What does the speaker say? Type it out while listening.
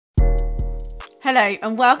Hello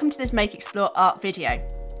and welcome to this Make Explore Art video.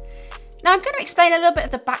 Now I'm going to explain a little bit of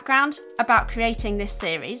the background about creating this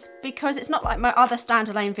series because it's not like my other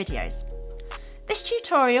standalone videos. This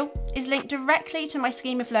tutorial is linked directly to my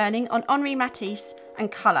scheme of learning on HENRI, Matisse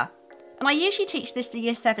and colour, and I usually teach this to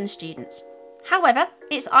Year 7 students. However,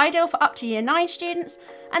 it's ideal for up to Year 9 students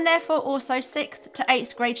and therefore also 6th to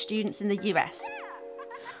 8th grade students in the US.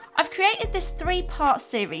 I've created this 3-part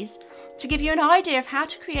series to give you an idea of how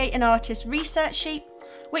to create an artist research sheet,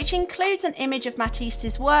 which includes an image of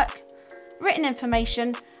Matisse's work, written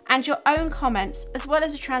information and your own comments, as well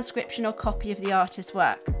as a transcription or copy of the artist's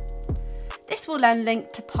work. This will then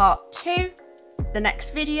link to part 2, the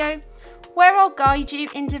next video, where I'll guide you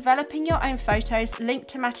in developing your own photos linked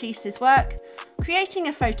to Matisse's work, creating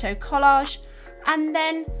a photo collage, and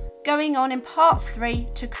then going on in part 3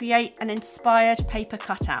 to create an inspired paper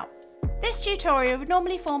cutout. This tutorial would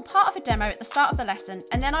normally form part of a demo at the start of the lesson,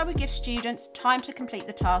 and then I would give students time to complete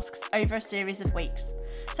the tasks over a series of weeks.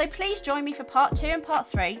 So please join me for part 2 and part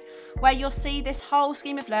 3, where you'll see this whole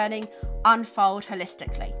scheme of learning unfold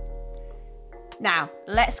holistically. Now,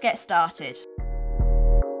 let's get started.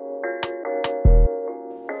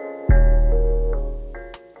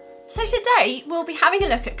 So today we'll be having a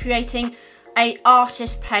look at creating an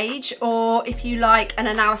artist page, or if you like, an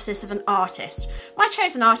analysis of an artist. My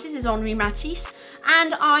chosen artist is Henri Matisse,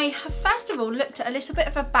 and I have first of all looked at a little bit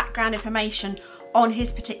of a background information on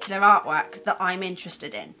his particular artwork that I'm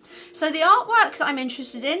interested in. So the artwork that I'm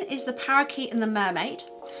interested in is The Parakeet and the Mermaid.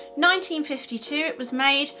 1952 it was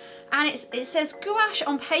made, and it says gouache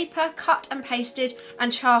on paper, cut and pasted,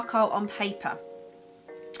 and charcoal on paper.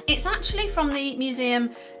 It's actually from the museum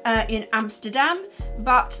in Amsterdam,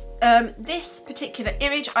 but this particular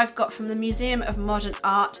image I've got from the Museum of Modern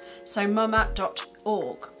Art, so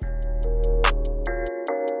moma.org.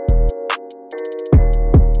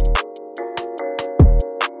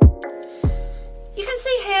 You can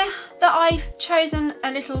see here that I've chosen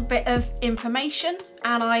a little bit of information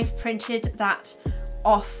and I've printed that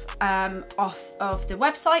off of the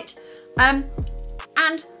website,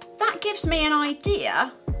 and that gives me an idea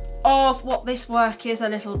of what this work is a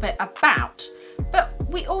little bit about. But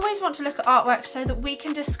we always want to look at artwork so that we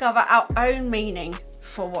can discover our own meaning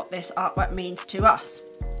for what this artwork means to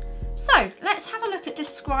us. So let's have a look at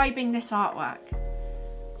describing this artwork.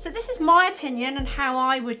 So this is my opinion and how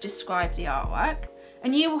I would describe the artwork,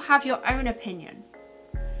 and you will have your own opinion.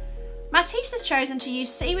 Matisse has chosen to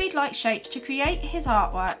use seaweed-like shapes to create his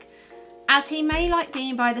artwork, as he may like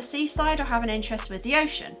being by the seaside or have an interest with the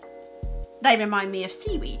ocean. They remind me of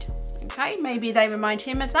seaweed, okay? Maybe they remind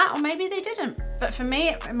him of that, or maybe they didn't, but for me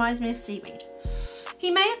it reminds me of seaweed. He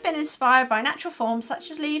may have been inspired by natural forms such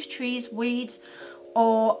as leaves, trees, weeds,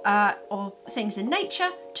 or things in nature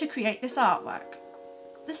to create this artwork.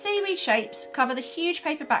 The seaweed shapes cover the huge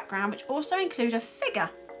paper background, which also include a figure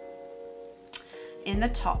in the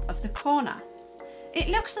top of the corner. It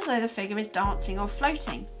looks as though the figure is dancing or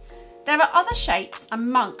floating. There are other shapes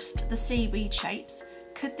amongst the seaweed shapes.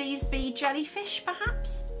 Could these be jellyfish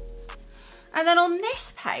perhaps? And then on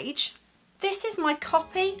this page, this is my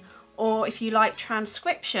copy, or if you like,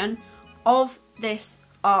 transcription of this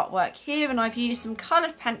artwork here, and I've used some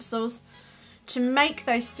coloured pencils to make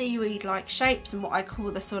those seaweed-like shapes and what I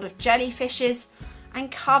call the sort of jellyfishes,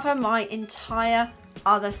 and cover my entire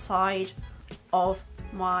other side of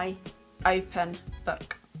my open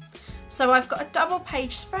book. So I've got a double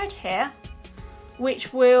page spread here,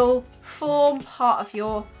 which will form part of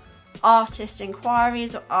your artist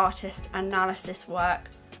inquiries or artist analysis work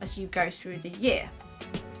as you go through the year.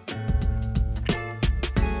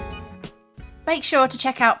 Make sure to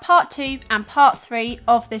check out part 2 and part 3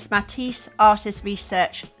 of this Matisse Artist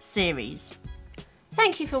Research series.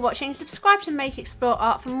 Thank you for watching. Subscribe to Make Explore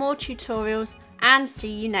Art for more tutorials, and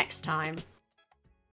see you next time.